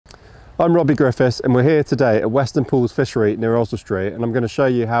I'm Robbie Griffiths and we're here today at Weston Pools fishery near Oswald Street, and I'm going to show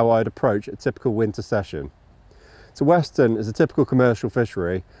you how I'd approach a typical winter session. So Weston is a typical commercial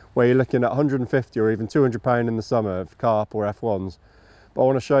fishery where you're looking at 150 or even £200 in the summer for carp or F1s. But I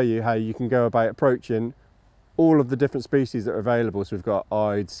want to show you how you can go about approaching all of the different species that are available. So we've got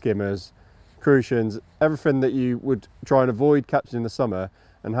eyed, skimmers, crucians, everything that you would try and avoid catching in the summer,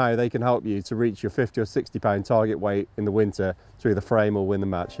 and how they can help you to reach your 50 or 60 pound target weight in the winter to either frame or win the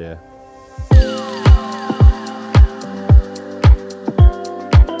match here.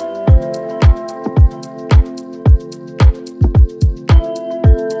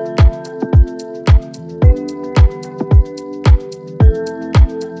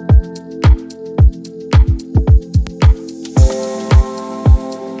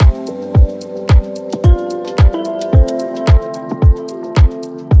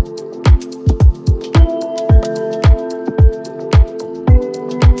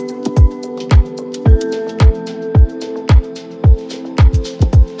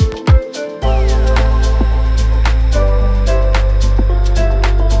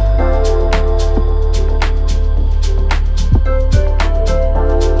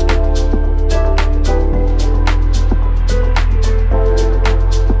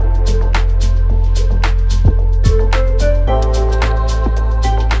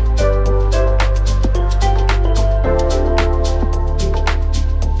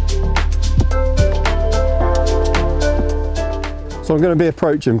 So I'm going to be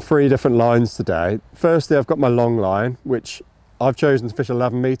approaching 3 different lines today. Firstly, I've got my long line, which I've chosen to fish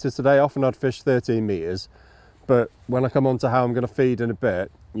 11 metres today. Often I'd fish 13 metres, but when I come on to how I'm going to feed in a bit,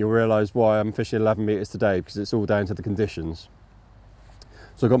 you'll realise why I'm fishing 11 metres today, because it's all down to the conditions.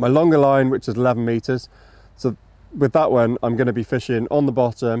 So I've got my longer line, which is 11 metres. So with that one, I'm going to be fishing on the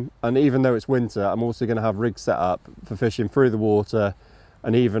bottom, and even though it's winter, I'm also going to have rigs set up for fishing through the water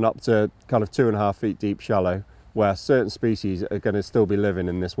and even up to kind of 2.5 feet deep shallow, where certain species are going to still be living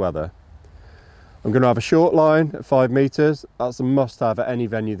in this weather. I'm going to have a short line at 5 metres. That's a must-have at any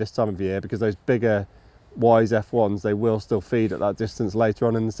venue this time of year, because those bigger wise F1s, they will still feed at that distance later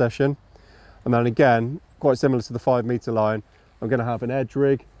on in the session. And then again, quite similar to the 5 metre line, I'm going to have an edge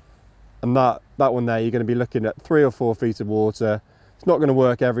rig, and that one there, you're going to be looking at 3 or 4 feet of water. It's not going to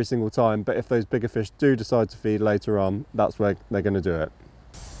work every single time, but if those bigger fish do decide to feed later on, that's where they're going to do it.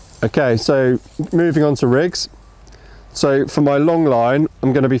 Okay, so moving on to rigs. So for my long line,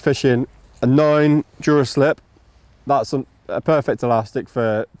 I'm going to be fishing a 9 Duraslip. That's a perfect elastic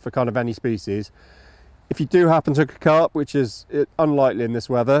for kind of any species. If you do happen to hook a carp, which is unlikely in this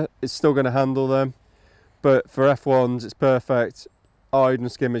weather, it's still going to handle them. But for F1s, it's perfect. Eyed and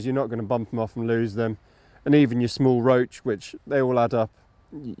skimmers, you're not going to bump them off and lose them. And even your small roach, which they all add up,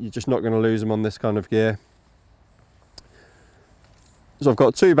 you're just not going to lose them on this kind of gear. So I've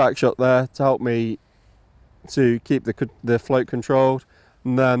got 2 back shot there to help me to keep the float controlled.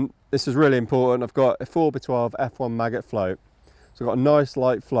 And then this is really important, I've got a 4x12 F1 maggot float. So I've got a nice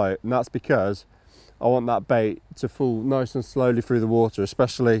light float, and that's because I want that bait to fall nice and slowly through the water,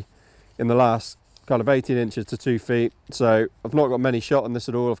 especially in the last kind of 18 inches to 2 feet. So I've not got many shot on this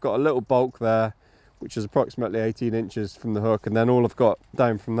at all. I've got a little bulk there, which is approximately 18 inches from the hook, and then all I've got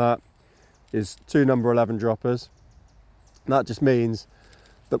down from that is 2 number 11 droppers. And that just means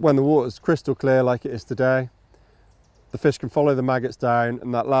that when the water's crystal clear like it is today, the fish can follow the maggots down,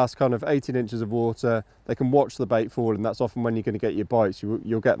 and that last kind of 18 inches of water, they can watch the bait fall, and that's often when you're going to get your bites.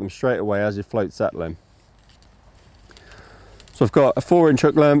 You'll get them straight away as your float's settling. So I've got a 4-inch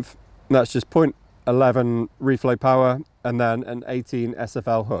hook length, and that's just 0.11 reflow power, and then an 18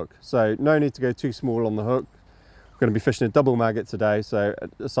 SFL hook. So no need to go too small on the hook. We're going to be fishing a double maggot today, so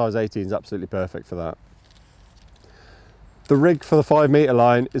a size 18 is absolutely perfect for that. The rig for the 5 metre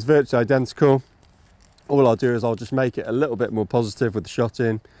line is virtually identical. All I'll do is I'll just make it a little bit more positive with the shot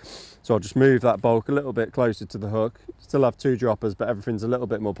in. So I'll just move that bulk a little bit closer to the hook. Still have 2 droppers, but everything's a little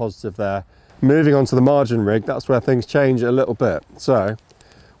bit more positive there. Moving on to the margin rig, that's where things change a little bit. So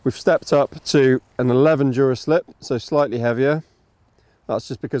we've stepped up to an 11 Duraslip, so slightly heavier. That's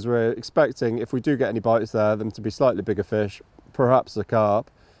just because we're expecting, if we do get any bites there, them to be slightly bigger fish, perhaps a carp,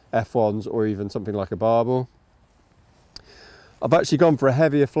 F1s, or even something like a barbel. I've actually gone for a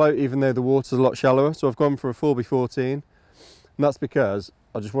heavier float, even though the water's a lot shallower. So I've gone for a 4x14, and that's because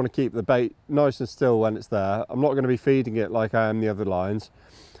I just want to keep the bait nice and still when it's there. I'm not going to be feeding it like I am the other lines.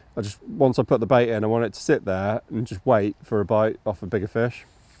 Once I put the bait in, I want it to sit there and just wait for a bite off a bigger fish.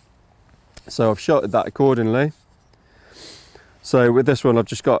 So I've shotted that accordingly. So with this one, I've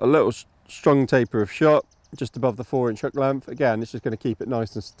just got a little strong taper of shot just above the 4-inch hook length. Again, it's just going to keep it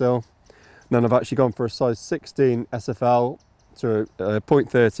nice and still. And then I've actually gone for a size 16 SFL to a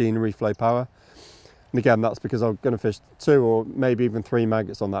 0.13 reflow power. And again, that's because I'm going to fish 2 or maybe even 3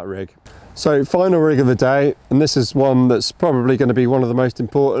 maggots on that rig. So final rig of the day, and this is one that's probably going to be one of the most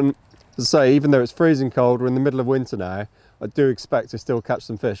important. As I say, even though it's freezing cold, we're in the middle of winter now, I do expect to still catch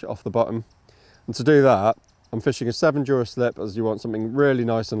some fish off the bottom. And to do that, I'm fishing a 7 jaw slip, as you want something really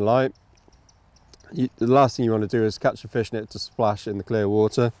nice and light. The last thing you want to do is catch a fish and it to splash in the clear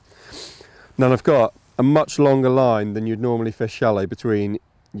water. And then I've got a much longer line than you'd normally fish shallow between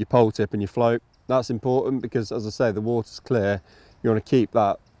your pole tip and your float. That's important because, as I say, the water's clear. You want to keep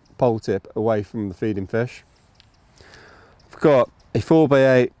that pole tip away from the feeding fish. I've got a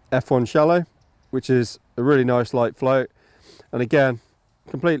 4x8 F1 shallow, which is a really nice light float. And again,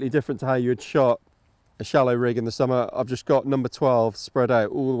 completely different to how you had shot a shallow rig in the summer. I've just got number 12 spread out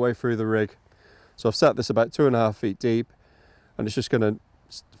all the way through the rig. So I've set this about 2.5 feet deep, and it's just going to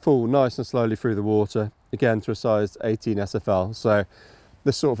fall nice and slowly through the water, again to a size 18 SFL. So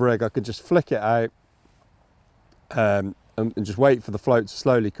this sort of rig, I could just flick it out and just wait for the float to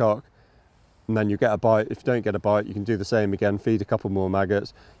slowly cock, and then you get a bite. If you don't get a bite, you can do the same again, feed a couple more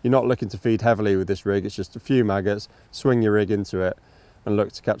maggots. You're not looking to feed heavily with this rig, it's just a few maggots, swing your rig into it and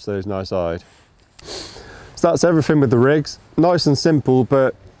look to catch those nice-eyed. So that's everything with the rigs. Nice and simple,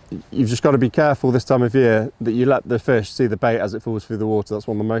 but you've just got to be careful this time of year that you let the fish see the bait as it falls through the water. That's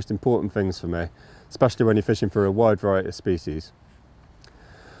one of the most important things for me, especially when you're fishing for a wide variety of species.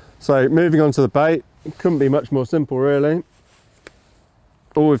 So moving on to the bait, it couldn't be much more simple really.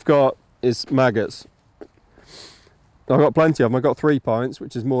 All we've got is maggots. I've got plenty of them. I've got 3 pints,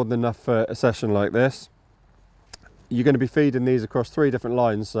 which is more than enough for a session like this. You're going to be feeding these across 3 different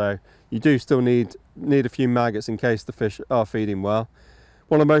lines, so you do still need a few maggots in case the fish are feeding well.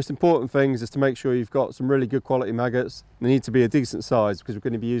 One of the most important things is to make sure you've got some really good quality maggots. They need to be a decent size because we're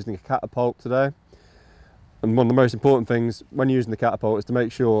going to be using a catapult today. And one of the most important things when using the catapult is to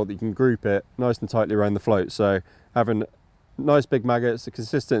make sure that you can group it nice and tightly around the float. So having nice big maggots,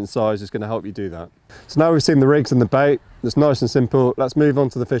 consistent in size, is going to help you do that. So now we've seen the rigs and the bait, it's nice and simple. Let's move on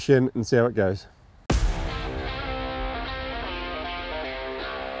to the fishing and see how it goes.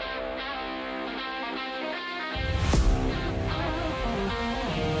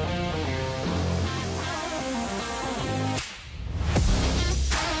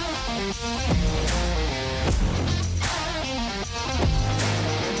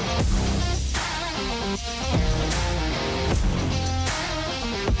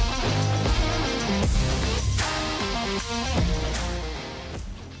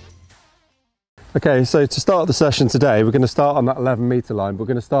 Okay, so to start the session today, we're going to start on that 11 metre line. We're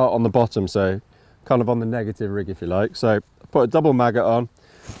going to start on the bottom, so kind of on the negative rig if you like. So put a double maggot on.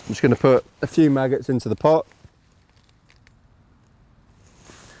 I'm just going to put a few maggots into the pot.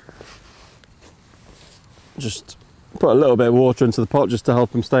 Just put a little bit of water into the pot just to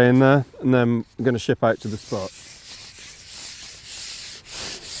help them stay in there, and then I'm going to ship out to the spot.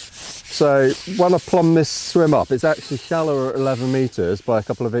 So when I plumb this swim up, it's actually shallower at 11 metres by a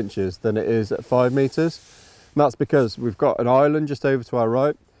couple of inches than it is at 5 metres. And that's because we've got an island just over to our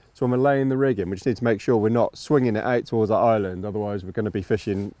right. So when we're laying the rig in, we just need to make sure we're not swinging it out towards that island. Otherwise, we're going to be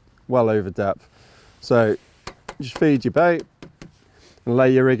fishing well over depth. So just feed your bait and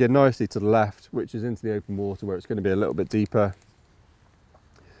lay your rig in nicely to the left, which is into the open water where it's going to be a little bit deeper.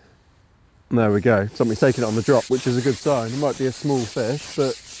 And there we go. Something's taking it on the drop, which is a good sign. It might be a small fish,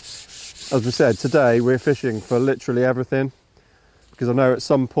 but as we said, today we're fishing for literally everything, because I know at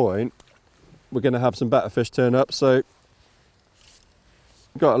some point we're going to have some better fish turn up. So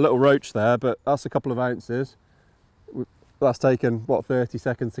got a little roach there, but that's a couple of ounces. That's taken, what, 30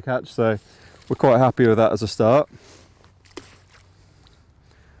 seconds to catch, so we're quite happy with that as a start.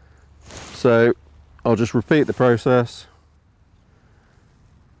 So I'll just repeat the process.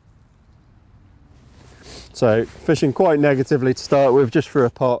 So fishing quite negatively to start with, just for a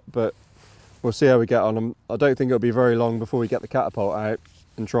pot, but we'll see how we get on. I don't think it'll be very long before we get the catapult out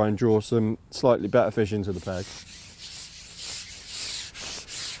and try and draw some slightly better fish into the peg.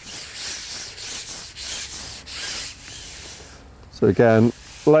 So again,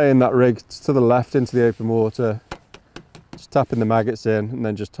 laying that rig to the left into the open water, just tapping the maggots in, and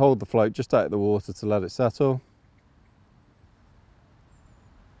then just hold the float just out of the water to let it settle.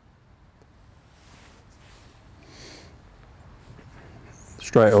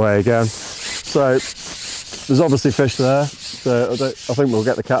 Straight away again. So there's obviously fish there, so I think we'll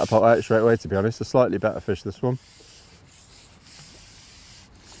get the catapult out straight away, to be honest. A slightly better fish, this one.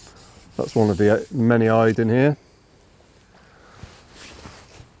 That's one of the many eyed in here.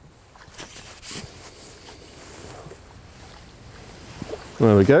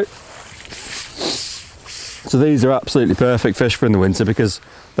 There we go. So these are absolutely perfect fish for in the winter because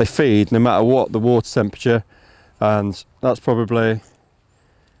they feed no matter what the water temperature, and that's probably,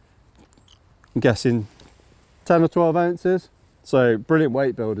 I'm guessing, 10 or 12 ounces. So brilliant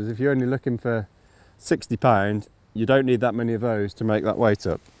weight builders. If you're only looking for 60 pound, you don't need that many of those to make that weight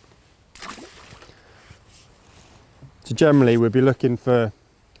up. So generally we'd be looking for,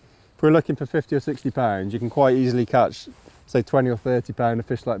 if we're looking for 50 or 60 pounds, you can quite easily catch say 20 or 30 pound of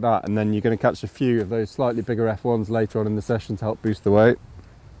fish like that, and then you're going to catch a few of those slightly bigger F1s later on in the session to help boost the weight.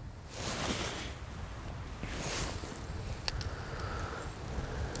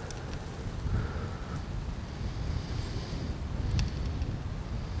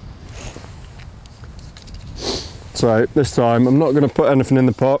 So this time I'm not going to put anything in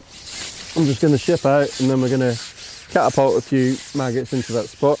the pot, I'm just going to ship out, and then we're going to catapult a few maggots into that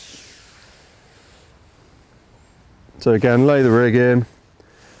spot. So again, lay the rig in.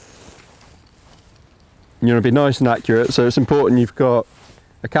 You want to be nice and accurate, so it's important you've got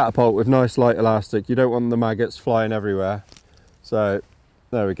a catapult with nice light elastic. You don't want the maggots flying everywhere. So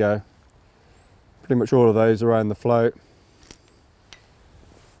there we go. Pretty much all of those around the float.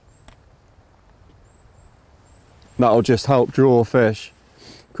 That'll just help draw fish.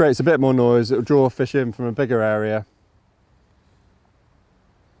 Creates a bit more noise, it'll draw fish in from a bigger area.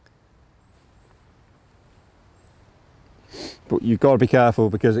 But you've got to be careful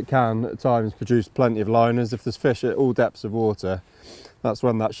because it can at times produce plenty of liners. If there's fish at all depths of water, that's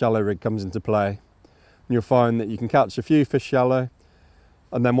when that shallow rig comes into play. And you'll find that you can catch a few fish shallow,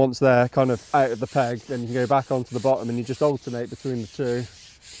 and then once they're kind of out of the peg, then you can go back onto the bottom and you just alternate between the two.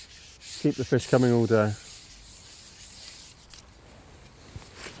 Keep the fish coming all day.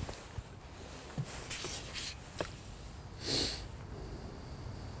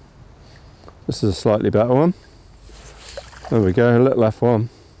 This is a slightly better one. There we go, a little F1.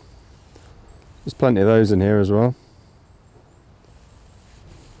 There's plenty of those in here as well.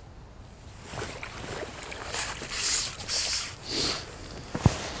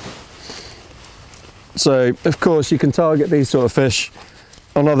 So, of course, you can target these sort of fish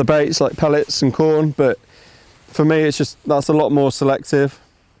on other baits like pellets and corn, but for me, it's just, that's a lot more selective.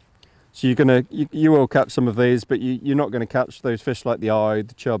 So you will catch some of these, but you're not going to catch those fish like the eye,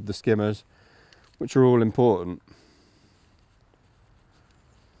 the chub, the skimmers, which are all important.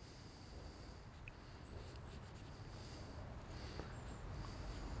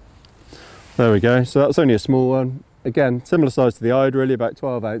 There we go, so that's only a small one. Again, similar size to the eye, really, about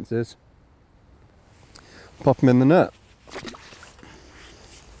 12 ounces. Pop them in the net.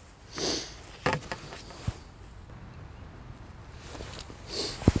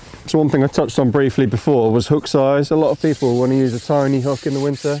 So one thing I touched on briefly before was hook size. A lot of people want to use a tiny hook in the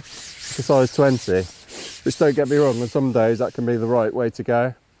winter, like a size 20, which, don't get me wrong, on some days that can be the right way to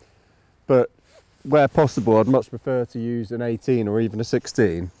go. But where possible, I'd much prefer to use an 18 or even a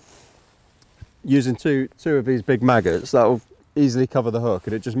 16. Using two of these big maggots, that will easily cover the hook,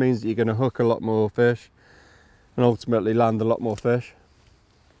 and it just means that you're going to hook a lot more fish and ultimately land a lot more fish.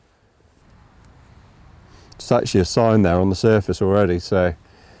 It's actually a sign there on the surface already, so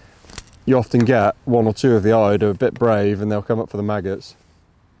you often get one or two of the eye who are a bit brave and they'll come up for the maggots.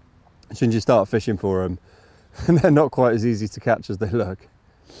 As soon as you start fishing for them, they're not quite as easy to catch as they look.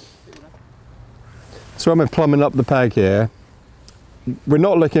 So when we're plumbing up the peg here, we're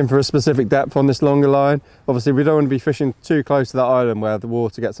not looking for a specific depth on this longer line. Obviously we don't want to be fishing too close to that island where the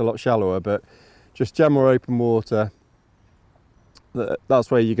water gets a lot shallower, but just general open water, that's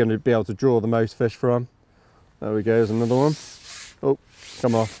where you're going to be able to draw the most fish from. There we go, there's another one. Oh,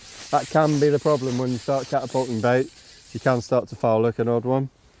 come off. That can be the problem when you start catapulting bait. You can start to foul hook an odd one.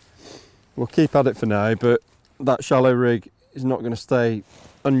 We'll keep at it for now, but that shallow rig is not going to stay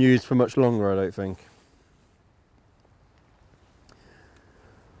unused for much longer, I don't think.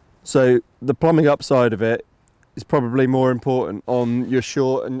 So the plumbing up side of it is probably more important on your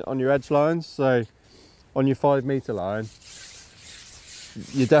short and on your edge lines. So on your 5 metre line,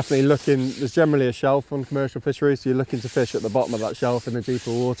 you're definitely looking, there's generally a shelf on commercial fisheries, so you're looking to fish at the bottom of that shelf in the deeper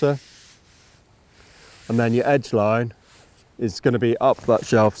water. And then your edge line is going to be up that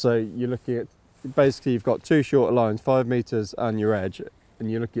shelf, so you're looking at, basically you've got two shorter lines, 5 metres and your edge,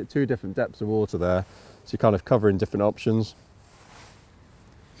 and you're looking at two different depths of water there, so you're kind of covering different options.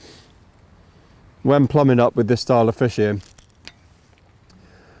 When plumbing up with this style of fishing,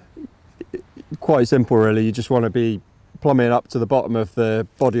 quite simple really, you just want to be plumbing up to the bottom of the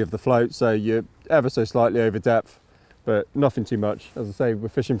body of the float, so you're ever so slightly over depth, but nothing too much. As I say, we're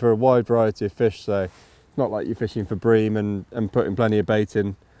fishing for a wide variety of fish, so it's not like you're fishing for bream and putting plenty of bait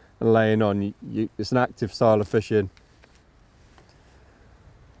in and laying on. It's an active style of fishing.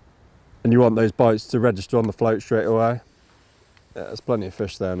 and you want those bites to register on the float straight away. Yeah, there's plenty of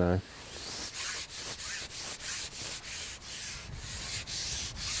fish there now.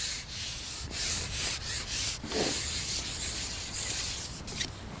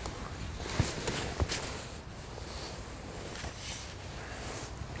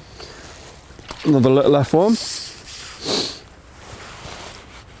 Another little F1.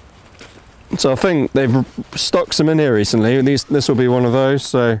 So I think they've stocked some in here recently. This will be one of those.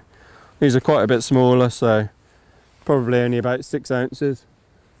 So these are quite a bit smaller, so probably only about 6 ounces.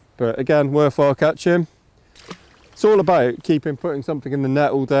 But again, worthwhile catching. It's all about putting something in the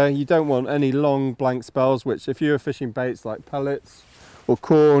net all day. You don't want any long blank spells, which if you're fishing baits like pellets or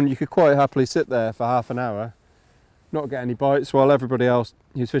corn, you could quite happily sit there for half an hour, not get any bites, while everybody else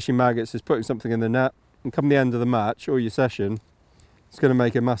who's fishing maggots is putting something in the net. And come the end of the match or your session, it's going to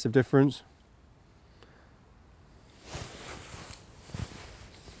make a massive difference.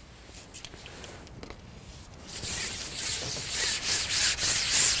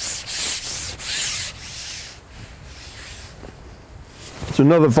 So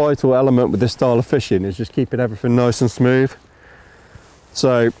another vital element with this style of fishing is just keeping everything nice and smooth.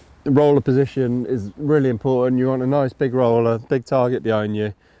 So the roller position is really important. You want a nice big roller, big target behind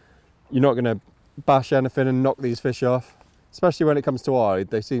you. You're not going to bash anything and knock these fish off, especially when it comes to eyed.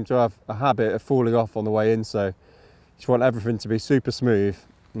 They seem to have a habit of falling off on the way in, so you just want everything to be super smooth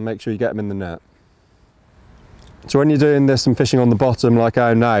and make sure you get them in the net. So when you're doing this and fishing on the bottom like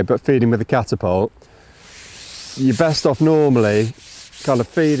I am now, but feeding with a catapult, you're best off normally kind of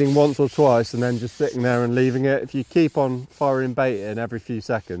feeding once or twice and then just sitting there and leaving it. If you keep on firing bait in every few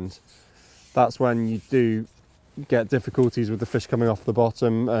seconds, that's when you do get difficulties with the fish coming off the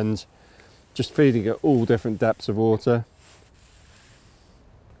bottom and just feeding at all different depths of water.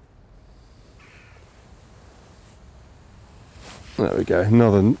 There we go,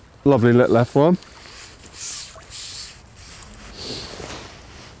 another lovely little F1.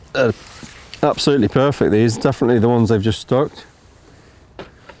 Absolutely perfect, these, definitely the ones they've just stocked.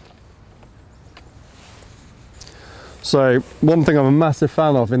 So one thing I'm a massive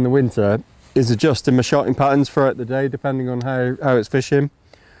fan of in the winter is adjusting my shotting patterns throughout the day depending on how it's fishing.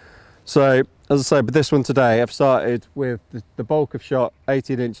 So as I say, with this one today, I've started with the bulk of shot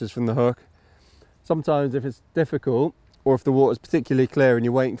 18 inches from the hook. Sometimes if it's difficult or if the water's particularly clear and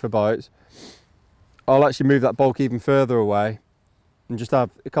you're waiting for bites, I'll actually move that bulk even further away and just have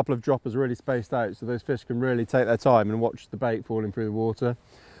a couple of droppers really spaced out so those fish can really take their time and watch the bait falling through the water.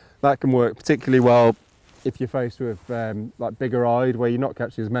 That can work particularly well if you're faced with like bigger eyed where you're not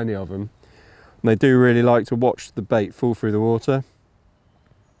catching as many of them. And they do really like to watch the bait fall through the water.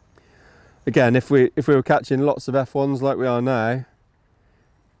 Again, if we were catching lots of F1s like we are now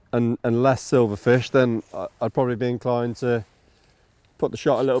and less silverfish, then I'd probably be inclined to put the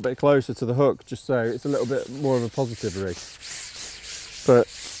shot a little bit closer to the hook just so it's a little bit more of a positive rig. But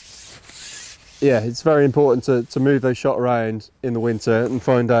yeah, it's very important to move those shot around in the winter and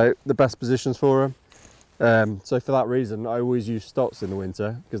find out the best positions for them. So for that reason, I always use stots in the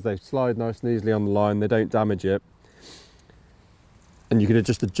winter because they slide nice and easily on the line, they don't damage it. And you can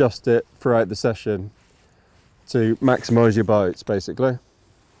just adjust it throughout the session to maximise your bites, basically.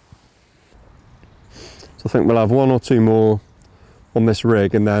 So I think we'll have one or two more on this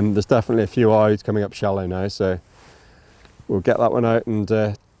rig, and then there's definitely a few eyes coming up shallow now, so we'll get that one out and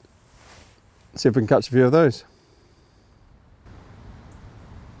see if we can catch a few of those.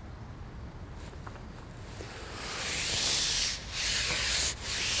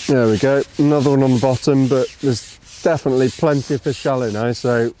 There we go, another one on the bottom, but there's definitely plenty of fish shallow now,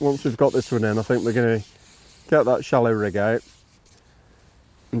 so once we've got this one in, I think we're going to get that shallow rig out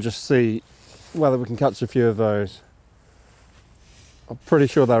and just see whether we can catch a few of those. I'm pretty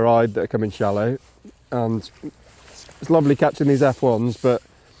sure they're eyed that are coming shallow, and it's lovely catching these F1s, but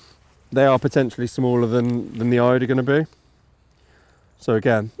they are potentially smaller than the eyed are going to be. So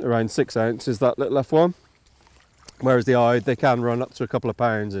again, around 6 ounces that little F1. Whereas the eyed, they can run up to a couple of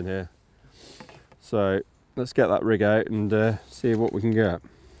pounds in here. So let's get that rig out and see what we can get.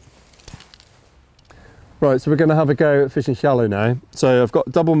 Right, so we're going to have a go at fishing shallow now. So I've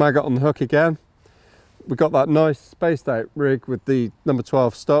got double maggot on the hook again. We've got that nice spaced out rig with the number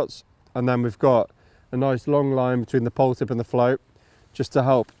 12 stots, and then we've got a nice long line between the pole tip and the float, just to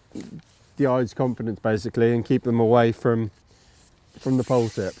help the eye's confidence basically and keep them away from the pole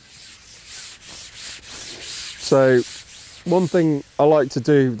tip. So one thing I like to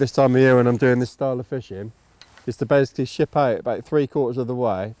do this time of year when I'm doing this style of fishing is to basically ship out about 3/4 of the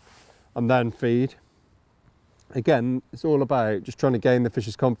way and then feed. Again, it's all about just trying to gain the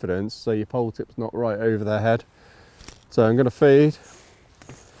fish's confidence so your pole tip's not right over their head. So I'm going to feed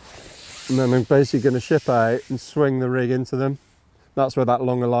and then I'm basically going to ship out and swing the rig into them. That's where that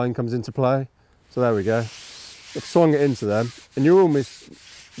longer line comes into play. So there we go. I've swung it into them, and you're almost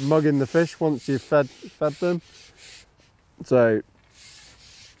mugging the fish once you've fed them. So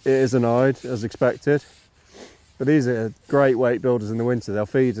it is an eyed as expected. But these are great weight builders in the winter. They'll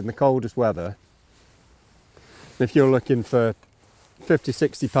feed in the coldest weather. And if you're looking for 50,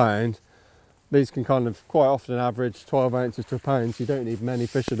 60 pound, these can kind of quite often average 12 ounces to a pound, so you don't need many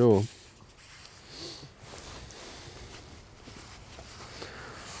fish at all.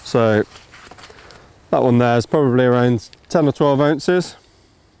 So that one there is probably around 10 or 12 ounces.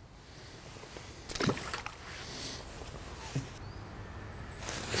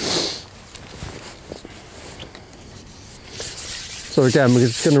 So again, we're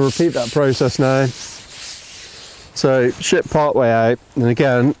just going to repeat that process now. So ship part way out, and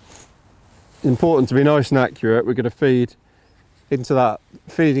again, important to be nice and accurate. We're going to feed into that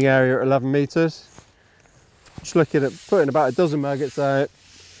feeding area at 11 metres. Just looking at putting about a dozen maggots out,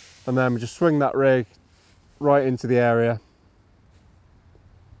 and then we just swing that rig right into the area.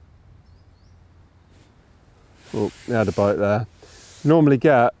 Oh, we had a bite there. Normally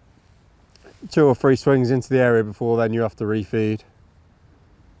get 2 or 3 swings into the area before then you have to refeed.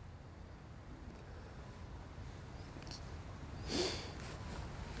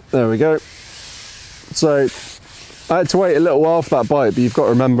 There we go. So I had to wait a little while for that bite, but you've got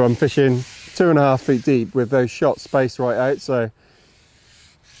to remember I'm fishing 2.5 feet deep with those shots spaced right out, so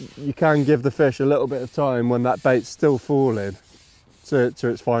you can give the fish a little bit of time when that bait's still falling to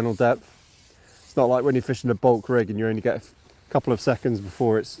its final depth. It's not like when you're fishing a bulk rig and you only get a couple of seconds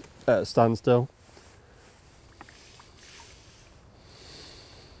before it's at a standstill.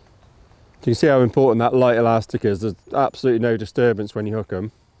 You can see how important that light elastic is. There's absolutely no disturbance when you hook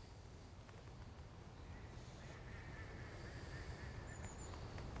them.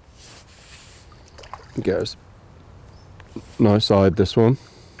 It goes. Nice side, this one.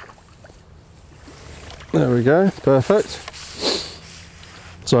 There we go, perfect.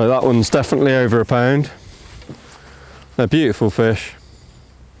 So that one's definitely over a pound. They're beautiful fish.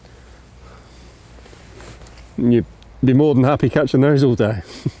 You'd be more than happy catching those all day.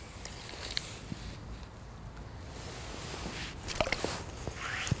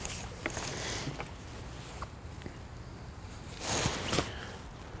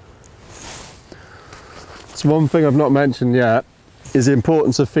 So one thing I've not mentioned yet is the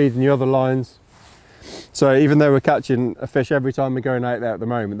importance of feeding your other lines. So even though we're catching a fish every time we're going out there at the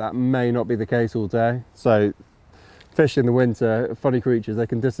moment, that may not be the case all day. So fish in the winter are funny creatures, they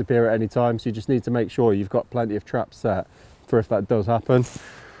can disappear at any time, so you just need to make sure you've got plenty of traps set for if that does happen.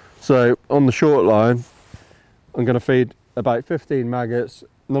 So on the short line, I'm going to feed about 15 maggots,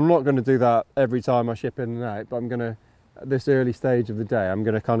 and I'm not going to do that every time I ship in and out, but I'm going to, at this early stage of the day, I'm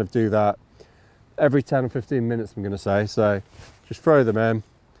going to kind of do that every 10 or 15 minutes, I'm going to say. So just throw them in,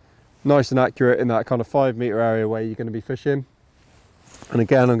 nice and accurate in that kind of 5 metre area where you're going to be fishing. And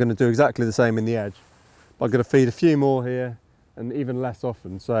again, I'm going to do exactly the same in the edge. But I'm going to feed a few more here and even less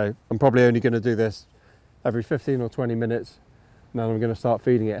often. So I'm probably only going to do this every 15 or 20 minutes. And then I'm going to start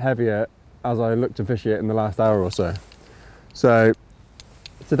feeding it heavier as I look to fish it in the last hour or so. So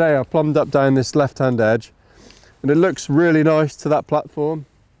today I've plumbed up down this left-hand edge, and it looks really nice to that platform.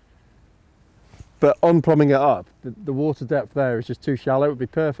 But on plumbing it up, the water depth there is just too shallow. It would be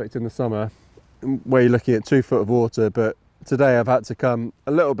perfect in the summer where you're looking at 2 foot of water, but today I've had to come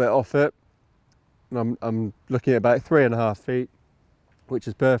a little bit off it. And I'm looking at about 3.5 feet, which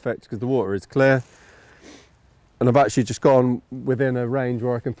is perfect because the water is clear. And I've actually just gone within a range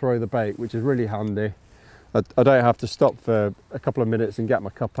where I can throw the bait, which is really handy. I don't have to stop for a couple of minutes and get my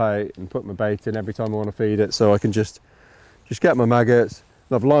cup out and put my bait in every time I want to feed it, so I can just get my maggots.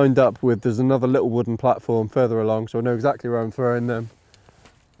 I've lined up with, there's another little wooden platform further along, so I know exactly where I'm throwing them.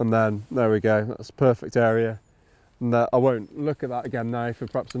 And then, there we go, that's a perfect area. And I won't look at that again now for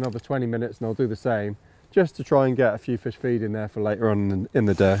perhaps another 20 minutes, and I'll do the same, just to try and get a few fish feed in there for later on in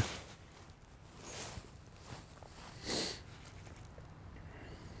the day.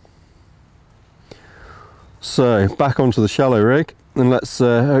 So, back onto the shallow rig, and let's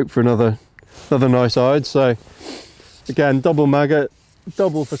hope for another nice hide. So, again, double maggot.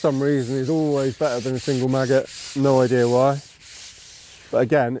 Double for some reason is always better than a single maggot, no idea why. But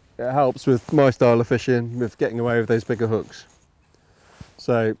again, it helps with my style of fishing, with getting away with those bigger hooks.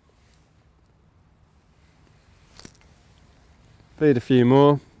 So, feed a few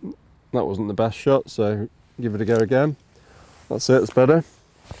more. That wasn't the best shot, so give it a go again. That's it, it's better.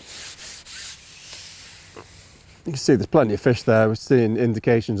 You can see there's plenty of fish there, we're seeing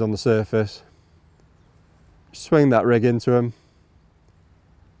indications on the surface. Swing that rig into them.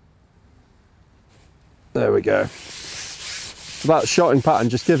 There we go. That shotting pattern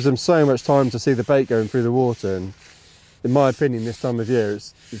just gives them so much time to see the bait going through the water, and in my opinion this time of year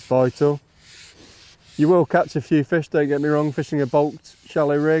it's vital. You will catch a few fish, don't get me wrong, fishing a bulked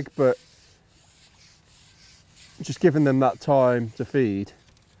shallow rig, but just giving them that time to feed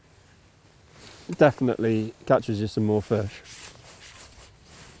definitely catches you some more fish.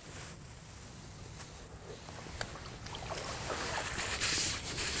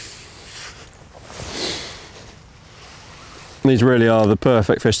 These really are the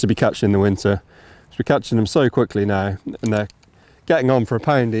perfect fish to be catching in the winter. So we're catching them so quickly now, and they're getting on for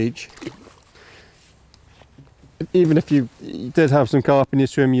 £1 each. Even if you did have some carp in your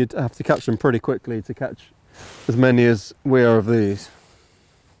swim, you'd have to catch them pretty quickly to catch as many as we are of these.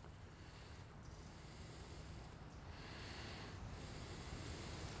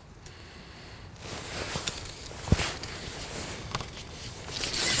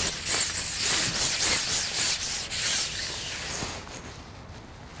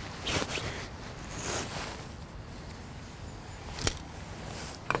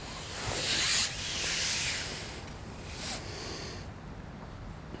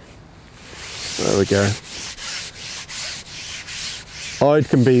 There we go. Ide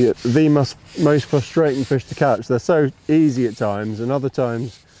can be the most frustrating fish to catch. They're so easy at times, and other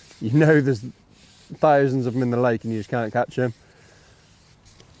times you know there's thousands of them in the lake and you just can't catch them.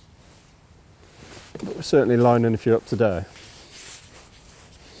 But we're certainly lining a few up today.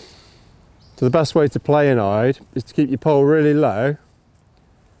 So the best way to play an Ide is to keep your pole really low,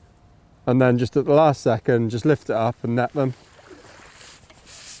 and then just at the last second just lift it up and net them.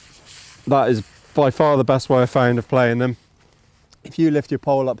 That is by far the best way I found of playing them. If you lift your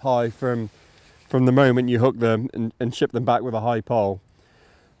pole up high from the moment you hook them and ship them back with a high pole,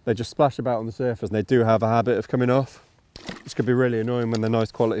 they just splash about on the surface, and they do have a habit of coming off. This could be really annoying when they're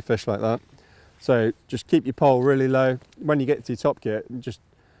nice quality fish like that. So just keep your pole really low. When you get to your top kit, just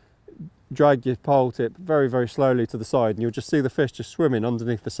drag your pole tip very, very slowly to the side, and you'll just see the fish just swimming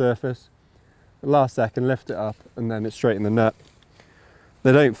underneath the surface. The last second, lift it up, and then it's straight in the net.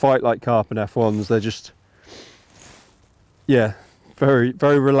 They don't fight like carp and F1s, they're just, yeah, very,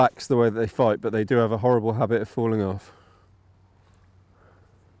 very relaxed the way that they fight, but they do have a horrible habit of falling off.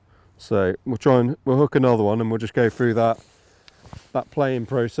 So we'll hook another one, and we'll just go through that playing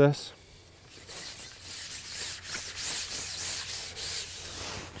process.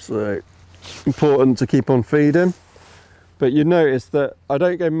 So important to keep on feeding, but you notice that I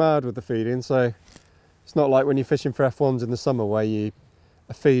don't go mad with the feeding. So it's not like when you're fishing for F1s in the summer where you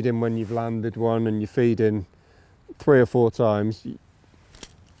are feeding when you've landed one and you're feeding 3 or 4 times.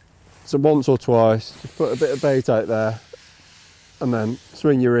 So once or twice, just put a bit of bait out there and then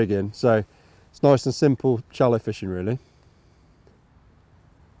swing your rig in. So it's nice and simple shallow fishing really.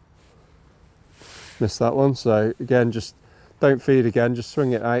 Missed that one, so again, just don't feed again, just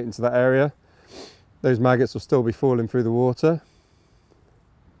swing it out into that area. Those maggots will still be falling through the water.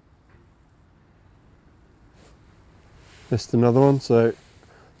 Missed another one, so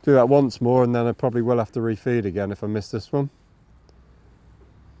do that once more, and then I probably will have to refeed again if I miss this one.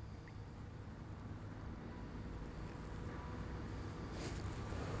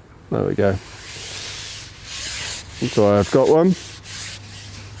 There we go. So I've got one.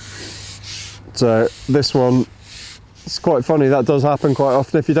 So this one, it's quite funny, that does happen quite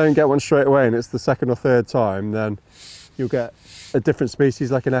often. If you don't get one straight away and it's the 2nd or 3rd time, then you'll get a different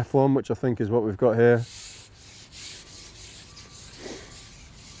species like an F1, which I think is what we've got here.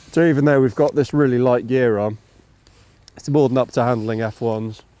 So even though we've got this really light gear on, it's more than up to handling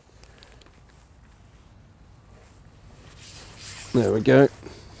F1s. There we go.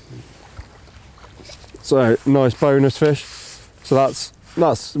 So nice bonus fish. So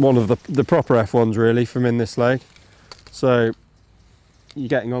that's one of the proper F1s really from in this lake. So you're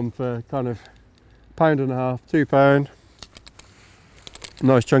getting on for kind of £1.5, £2.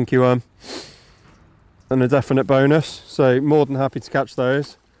 Nice chunky one. And a definite bonus. So more than happy to catch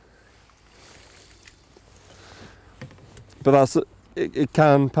those. But it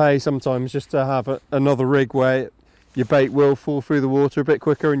can pay sometimes just to have another rig where your bait will fall through the water a bit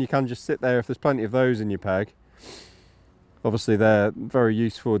quicker, and you can just sit there if there's plenty of those in your peg. Obviously they're very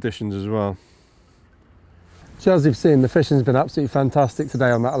useful additions as well. So as you've seen, the fishing's been absolutely fantastic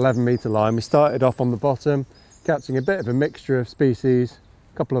today on that 11-metre line. We started off on the bottom, catching a bit of a mixture of species,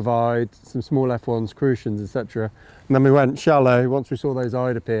 a couple of Ide, some small F1s, crucians, etc. And then we went shallow once we saw those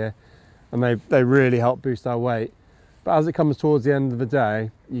Ide appear, and they really helped boost our weight. But as it comes towards the end of the day,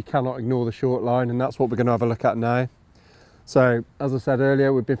 you cannot ignore the short line, and that's what we're going to have a look at now. So as I said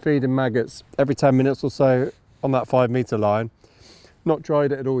earlier, we've been feeding maggots every 10 minutes or so on that 5-metre line. Not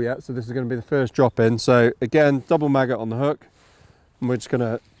tried it at all yet, so this is going to be the first drop in. So again, double maggot on the hook, and we're just going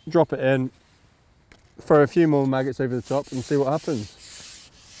to drop it in, throw a few more maggots over the top and see what happens.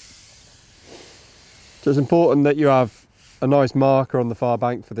 So it's important that you have a nice marker on the far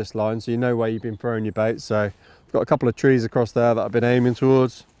bank for this line so you know where you've been throwing your bait. So I've got a couple of trees across there that I've been aiming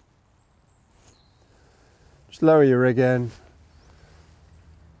towards. Just lower your rig in.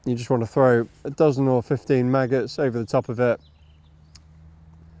 You just want to throw a dozen or 15 maggots over the top of it.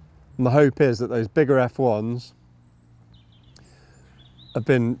 And the hope is that those bigger F1s have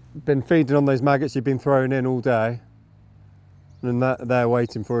been feeding on those maggots you've been throwing in all day, and that they're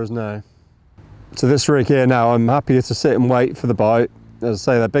waiting for us now. So this rig here now, I'm happier to sit and wait for the bite. As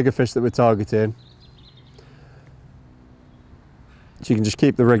I say, they're bigger fish that we're targeting. So you can just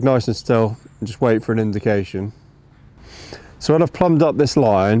keep the rig nice and still and just wait for an indication. So when I've plumbed up this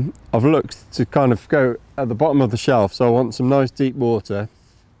line, I've looked to kind of go at the bottom of the shelf, so I want some nice deep water.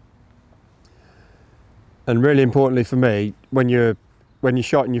 And really importantly for me, when you're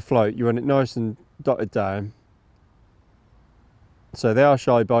shotting your float, you want it nice and dotted down. So they are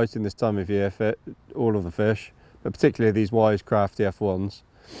shy biting this time of year, all of the fish, but particularly these wise crafty F1s.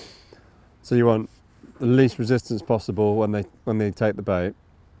 So you want the least resistance possible when they take the bait.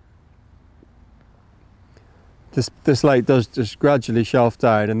 This lake does just gradually shelf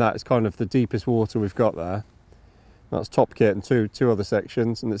down, and that's kind of the deepest water we've got there. That's top kit and two other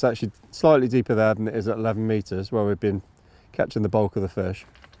sections, and it's actually slightly deeper there than it is at 11 metres where we've been catching the bulk of the fish.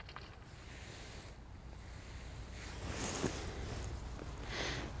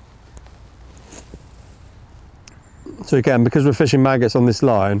 So again, because we're fishing maggots on this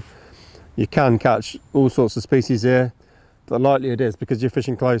line, you can catch all sorts of species here. The likelihood is, because you're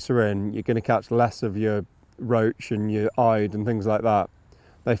fishing closer in, you're going to catch less of your roach and your ide and things like that.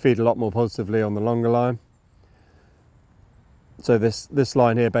 They feed a lot more positively on the longer line. So this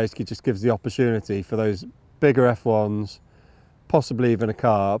line here basically just gives the opportunity for those bigger F1s, possibly even a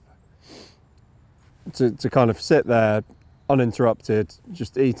carp, to kind of sit there uninterrupted,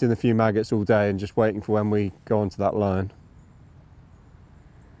 just eating a few maggots all day and just waiting for when we go onto that line.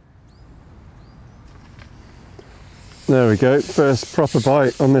 There we go, first proper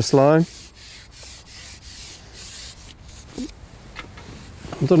bite on this line.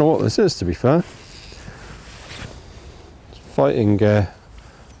 I don't know what this is, to be fair. It's fighting a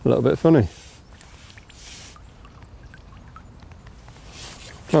little bit funny.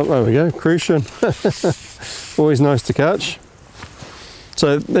 Oh, there we go, crucian. Always nice to catch.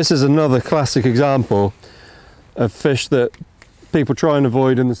 So this is another classic example of fish that people try and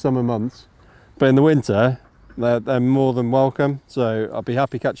avoid in the summer months, but in the winter they're more than welcome, so I'll be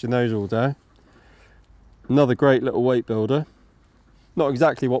happy catching those all day. Another great little weight builder. Not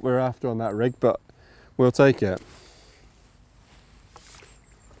exactly what we're after on that rig, but we'll take it.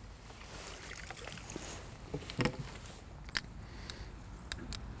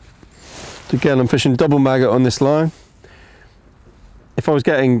 Again, I'm fishing double maggot on this line. If I was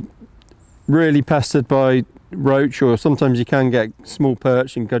getting really pestered by roach, or sometimes you can get small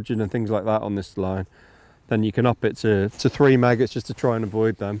perch and gudgeon and things like that on this line, then you can up it to 3 maggots just to try and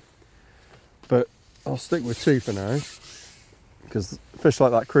avoid them. But I'll stick with 2 for now, because fish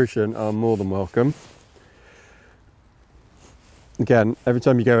like that crucian are more than welcome. Again, every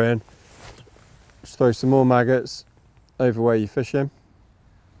time you go in, just throw some more maggots over where you're fishing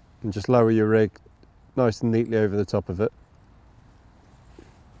and just lower your rig nice and neatly over the top of it.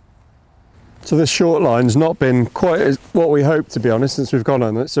 So this short line's not been quite as what we hoped, to be honest, since we've gone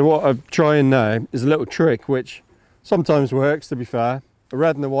on it. So what I'm trying now is a little trick which sometimes works, to be fair. A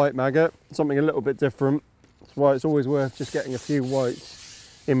red and a white maggot, something a little bit different. That's why it's always worth just getting a few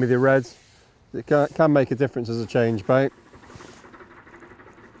whites in with your reds. It can make a difference as a change bait.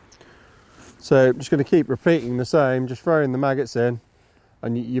 So I'm just going to keep repeating the same, just throwing the maggots in,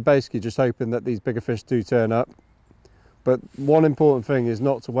 and you're basically just hoping that these bigger fish do turn up. But one important thing is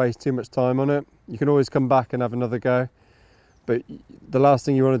not to waste too much time on it. You can always come back and have another go, but the last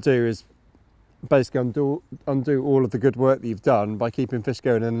thing you want to do is basically undo all of the good work that you've done by keeping fish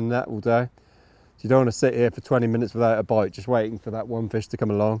going in the net all day. So you don't want to sit here for 20 minutes without a bite, just waiting for that one fish to come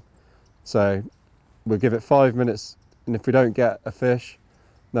along. So we'll give it 5 minutes, and if we don't get a fish,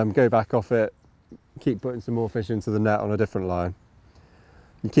 then go back off it, keep putting some more fish into the net on a different line.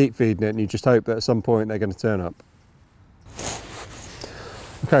 You keep feeding it, and you just hope that at some point they're going to turn up.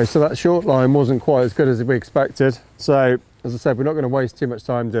 Okay, so that short line wasn't quite as good as we expected. So, as I said, we're not going to waste too much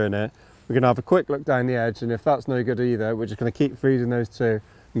time doing it. We're going to have a quick look down the edge, and if that's no good either, we're just going to keep feeding those 2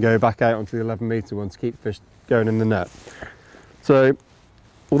 and go back out onto the 11-metre one to keep fish going in the net. So,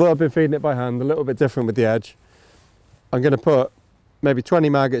 although I've been feeding it by hand, a little bit different with the edge, I'm going to put maybe 20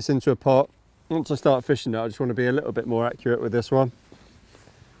 maggots into a pot. Once I start fishing it, I just want to be a little bit more accurate with this one.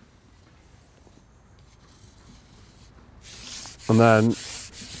 And then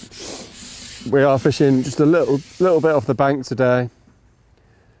we are fishing just a little bit off the bank today,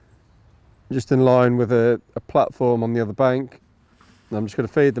 just in line with a platform on the other bank. And I'm just going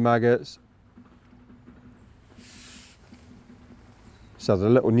to feed the maggots. Just had a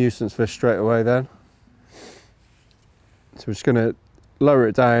little nuisance fish straight away then. So we're just going to lower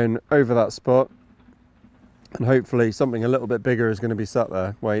it down over that spot, and hopefully something a little bit bigger is going to be sat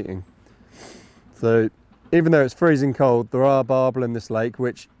there waiting. So even though it's freezing cold, there are barbel in this lake,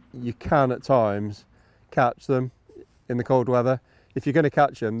 which you can at times catch them in the cold weather. If you're going to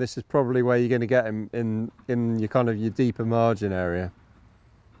catch them, this is probably where you're going to get them, in your kind of your deeper margin area.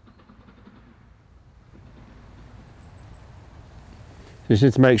 You just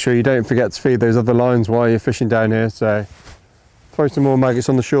need to make sure you don't forget to feed those other lines while you're fishing down here. So throw some more maggots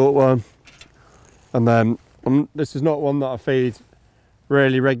on the short one, and then this is not one that I feed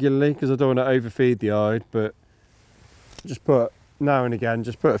really regularly because I don't want to overfeed the ide, but just put now and again,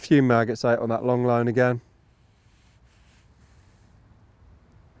 just put a few maggots out on that long line again.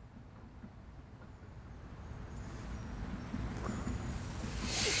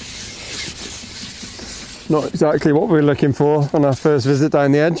 Not exactly what we're looking for on our first visit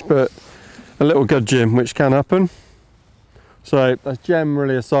down the edge, but a little gudgeon, which can happen. So that's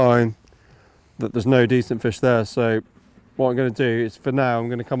generally a sign that there's no decent fish there. So what I'm going to do is, for now, I'm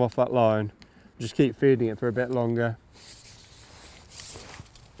going to come off that line, just keep feeding it for a bit longer.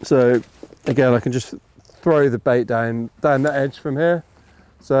 So again, I can just throw the bait down that edge from here.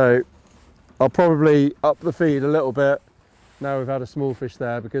 So I'll probably up the feed a little bit now we've had a small fish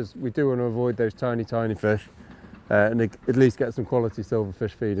there, because we do want to avoid those tiny fish, and at least get some quality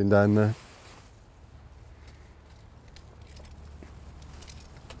silverfish feeding down there.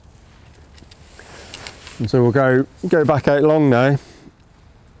 And so we'll go back out long now.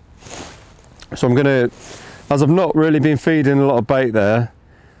 So I'm gonna, as I've not really been feeding a lot of bait there,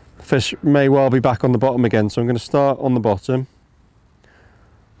 fish may well be back on the bottom again. So I'm going to start on the bottom,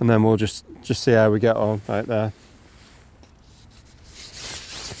 and then we'll just see how we get on out there.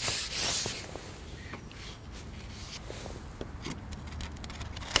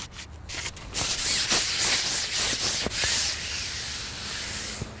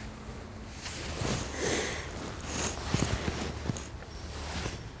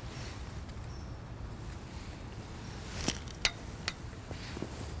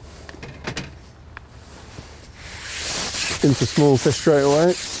 Into small fish straight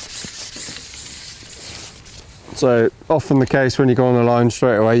away. So often the case when you go on the line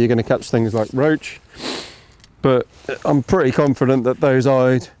straight away, you're going to catch things like roach, but I'm pretty confident that those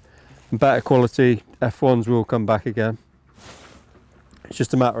eyed and better quality F1s will come back again. It's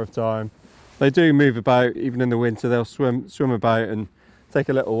just a matter of time. They do move about, even in the winter. They'll swim about and take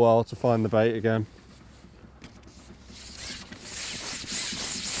a little while to find the bait again.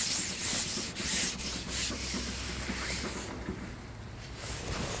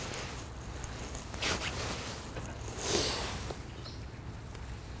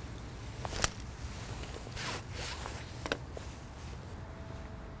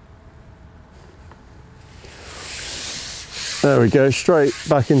 There we go, straight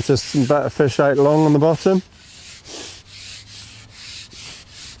back into some better fish out long on the bottom.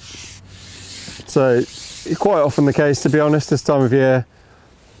 So it's quite often the case, to be honest, this time of year,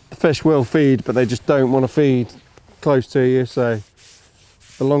 the fish will feed, but they just don't want to feed close to you. So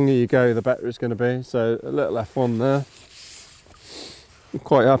the longer you go, the better it's going to be. So a little F1 there. I'm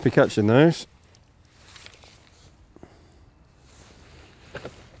quite happy catching those.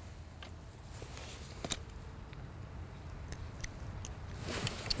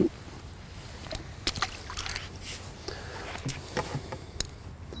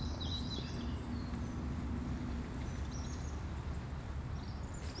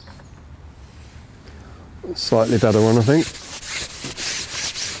 Slightly better one, I think.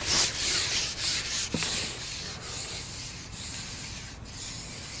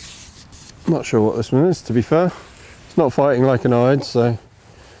 I'm not sure what this one is, to be fair. It's not fighting like an eyed, so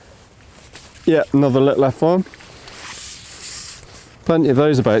yeah, another little F1. Plenty of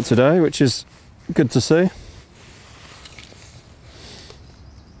those about today, which is good to see.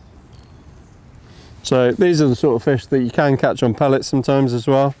 So these are the sort of fish that you can catch on pellets sometimes as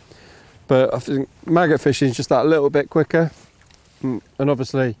well. But I think maggot fishing is just that little bit quicker, and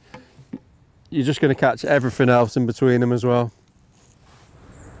obviously you're just going to catch everything else in between them as well.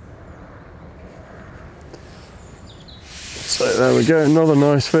 So there we go, another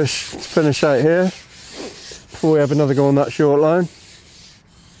nice fish to finish out here before we have another go on that short line.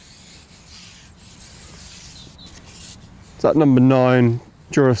 So that number 9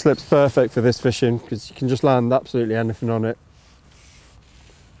 Dura Slip's perfect for this fishing because you can just land absolutely anything on it.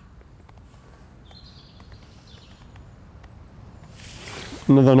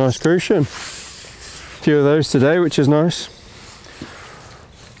 Another nice crucian. A few of those today, which is nice.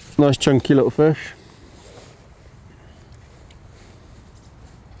 Nice chunky little fish.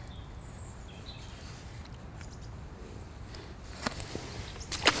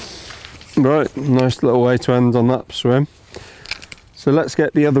 Right, nice little way to end on that swim. So let's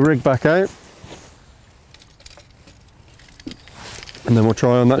get the other rig back out. And then we'll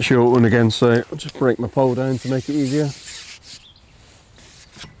try on that short one again. So I'll just break my pole down to make it easier.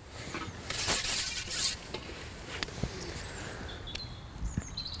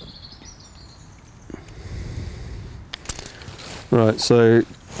 Right, so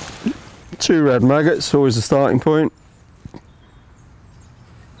 2 red maggots, always the starting point.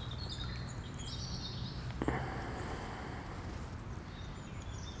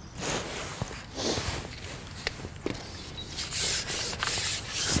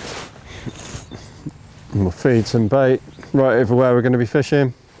 And we'll feed some bait right over where we're going to be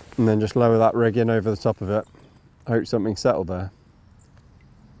fishing and then just lower that rig in over the top of it. Hope something settled there.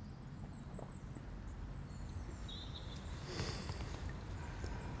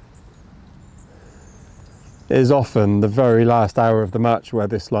 It is often the very last hour of the match where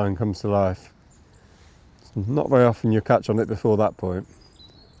this line comes to life. It's not very often you catch on it before that point.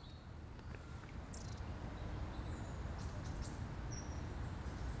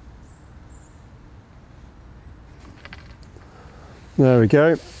 There we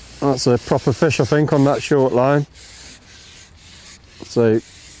go. That's a proper fish, I think, on that short line. So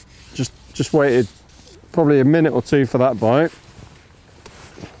just waited probably a minute or 2 for that bite.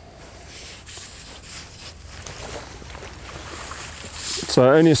 So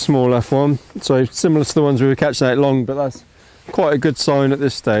only a small F1, so similar to the ones we were catching out long, but that's quite a good sign at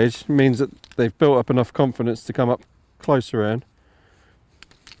this stage. It means that they've built up enough confidence to come up closer in.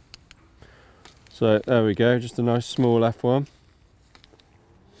 So there we go, just a nice small F1.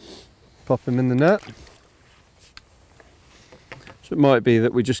 Pop him in the net. So it might be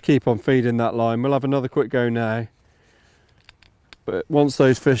that we just keep on feeding that line. We'll have another quick go now. But once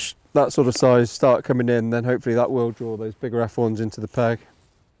those fish that sort of size start coming in, then hopefully that will draw those bigger F1s into the peg.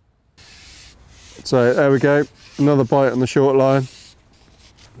 So there we go, another bite on the short line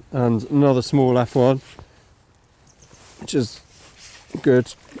and another small F1, which is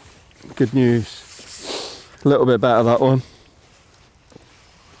good news. A little bit better, that one.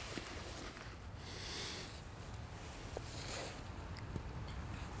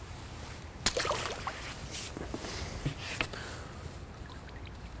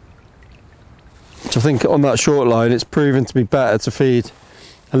 I think on that short line it's proven to be better to feed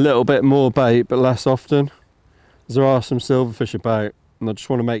a little bit more bait but less often, as there are some silverfish about, and I just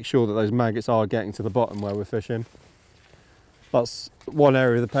want to make sure that those maggots are getting to the bottom where we're fishing. That's one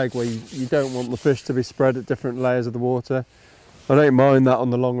area of the peg where you don't want the fish to be spread at different layers of the water. I don't mind that on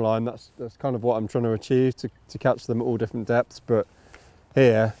the long line, that's kind of what I'm trying to achieve, to catch them at all different depths, but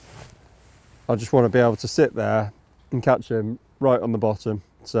here I just want to be able to sit there and catch them right on the bottom.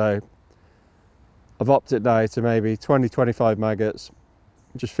 So I've upped it now to maybe 20-25 maggots.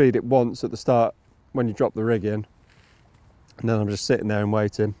 Just feed it once at the start when you drop the rig in, and then I'm just sitting there and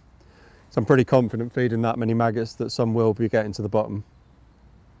waiting. So I'm pretty confident feeding that many maggots that some will be getting to the bottom.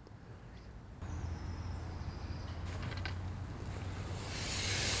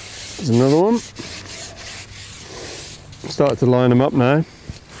 There's another one. Started to line them up now.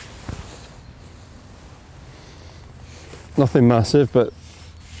 Nothing massive, but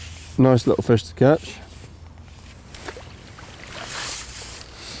nice little fish to catch.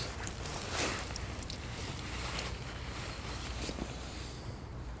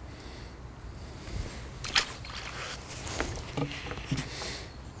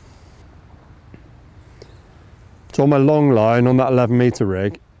 So on my long line, on that 11-metre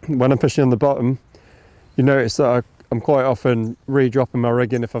rig, when I'm fishing on the bottom, you notice that I'm quite often re-dropping my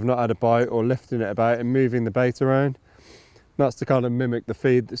rig in if I've not had a bite, or lifting it about and moving the bait around. That's to kind of mimic the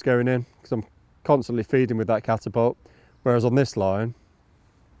feed that's going in, because I'm constantly feeding with that catapult. Whereas on this line,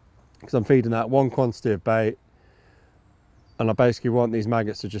 because I'm feeding that one quantity of bait, and I basically want these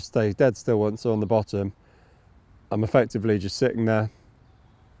maggots to just stay dead still once they're on the bottom, I'm effectively just sitting there.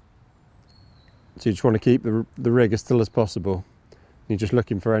 So you just want to keep the rig as still as possible. You're just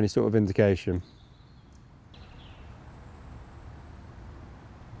looking for any sort of indication.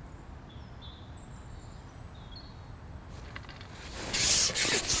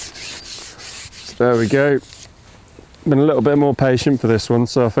 There we go. Been a little bit more patient for this one,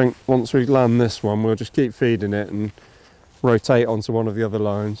 so I think once we land this one, we'll just keep feeding it and rotate onto one of the other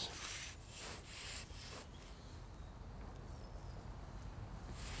lines.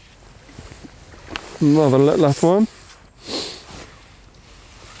 Another left one.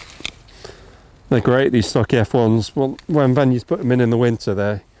 They're great, these stocky F1s. Well, when venues put them in the winter,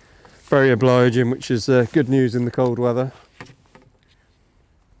 they're very obliging, which is good news in the cold weather.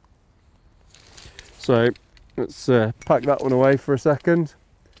 So let's pack that one away for a second,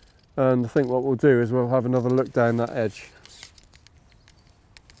 and I think what we'll do is we'll have another look down that edge,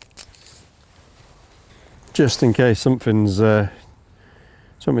 just in case something decided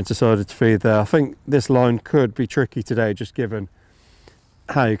to feed there. I think this line could be tricky today, just given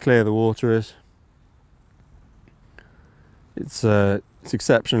how clear the water is. It's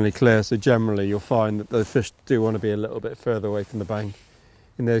exceptionally clear, so generally you'll find that the fish do want to be a little bit further away from the bank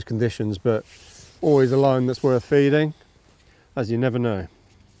in those conditions, but always a line that's worth feeding, as you never know.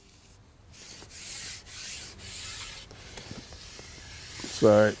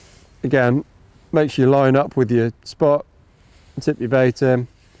 So again, make sure you line up with your spot, tip your bait in,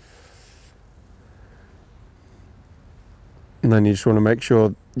 and then you just want to make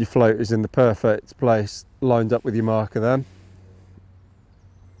sure your float is in the perfect place, lined up with your marker then.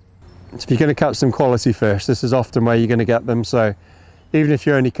 So if you're going to catch some quality fish, this is often where you're going to get them, so even if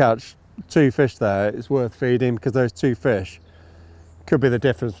you only catch 2 fish there, it's worth feeding, because those 2 fish could be the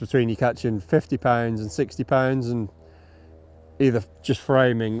difference between you catching 50 pounds and 60 pounds and either just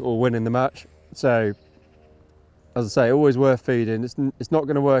framing or winning the match. So as I say, always worth feeding. It's not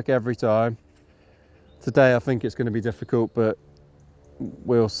going to work every time. Today I think it's going to be difficult, but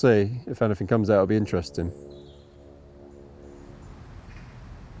we'll see. If anything comes out, it'll be interesting.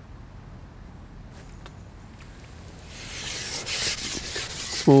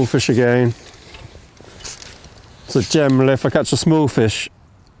 Small fish again. So generally, if I catch a small fish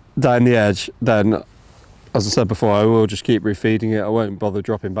down the edge, then, as I said before, I will just keep refeeding it. I won't bother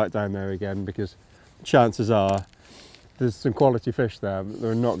dropping back down there again, because chances are there's some quality fish there, but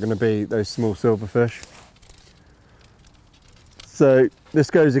they're not going to be those small silverfish. So this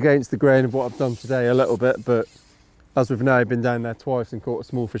goes against the grain of what I've done today a little bit, but as we've now been down there twice and caught a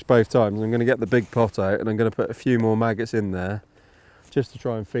small fish both times, I'm going to get the big pot out and I'm going to put a few more maggots in there just to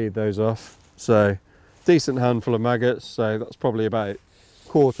try and feed those off. So decent handful of maggots, so that's probably about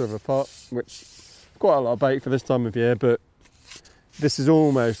 1/4 of a pot, which is quite a lot of bait for this time of year, but this is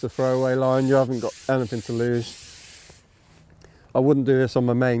almost a throwaway line. You haven't got anything to lose. I wouldn't do this on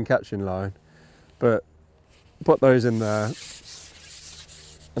my main catching line, but put those in there,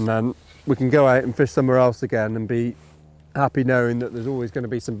 and then we can go out and fish somewhere else again and be happy knowing that there's always going to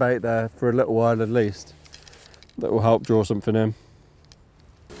be some bait there for a little while at least that will help draw something in.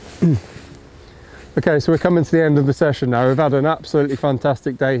 Okay, so we're coming to the end of the session now. We've had an absolutely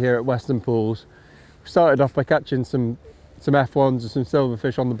fantastic day here at Weston Pools. We started off by catching some F1s and some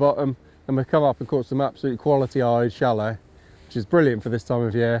silverfish on the bottom, and we've come up and caught some absolutely quality-eyed shallow, which is brilliant for this time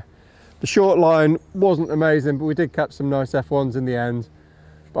of year. The short line wasn't amazing, but we did catch some nice F1s in the end.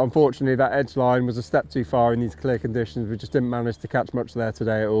 But unfortunately that edge line was a step too far in these clear conditions. We just didn't manage to catch much there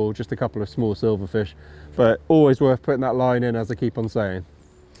today at all, just a couple of small silverfish. But always worth putting that line in, as I keep on saying.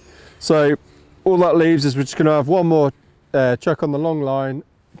 So all that leaves is we're just going to have one more chuck on the long line,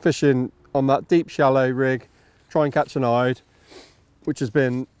 fishing on that deep shallow rig, try and catch an eyed, which has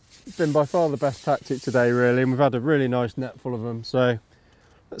been by far the best tactic today really, and we've had a really nice net full of them. So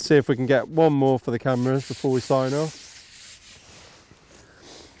let's see if we can get one more for the cameras before we sign off.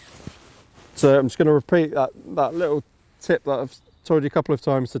 So I'm just going to repeat that little tip that I've told you a couple of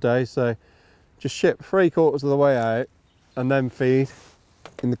times today. So just ship 3/4 of the way out and then feed.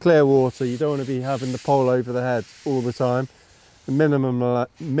 In the clear water, you don't want to be having the pole over the head all the time, a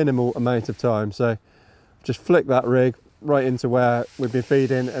minimal amount of time. So just flick that rig right into where we've been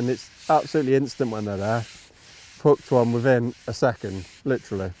feeding, and it's absolutely instant when they're there. Hooked one within a second,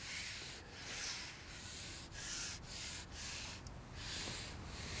 literally.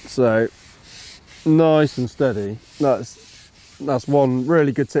 So nice and steady. That's one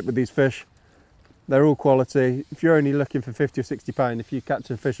really good tip with these fish. They're all quality. If you're only looking for 50 or 60 pound, if you catch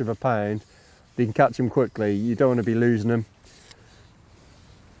a fish of a pound, you can catch them quickly. You don't want to be losing them.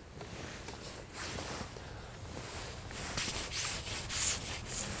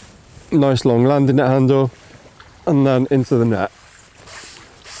 Nice long landing net handle, and then into the net.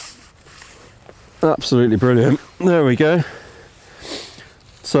 Absolutely brilliant. There we go.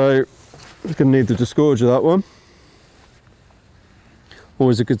 So we're going to need the disgorge of that one.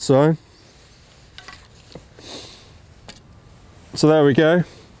 Always a good sign. So there we go.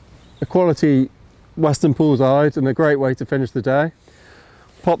 A quality Weston Pools eyed, and a great way to finish the day.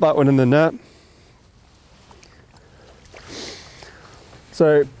 Pop that one in the net.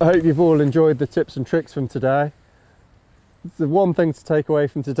 So I hope you've all enjoyed the tips and tricks from today. The one thing to take away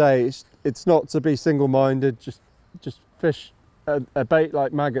from today is it's not to be single-minded, just fish a bait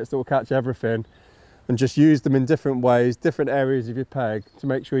like maggots that will catch everything, and just use them in different ways, different areas of your peg, to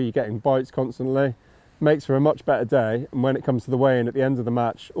make sure you're getting bites constantly. Makes for a much better day, and when it comes to the weigh-in at the end of the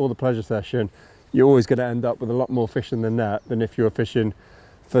match or the pleasure session, you're always going to end up with a lot more fish in the net than if you were fishing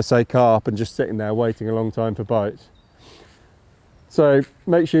for, say, carp and just sitting there waiting a long time for bites. So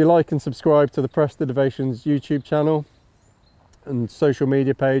make sure you like and subscribe to the Preston Innovations YouTube channel and social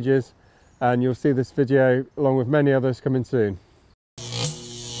media pages, and you'll see this video along with many others coming soon.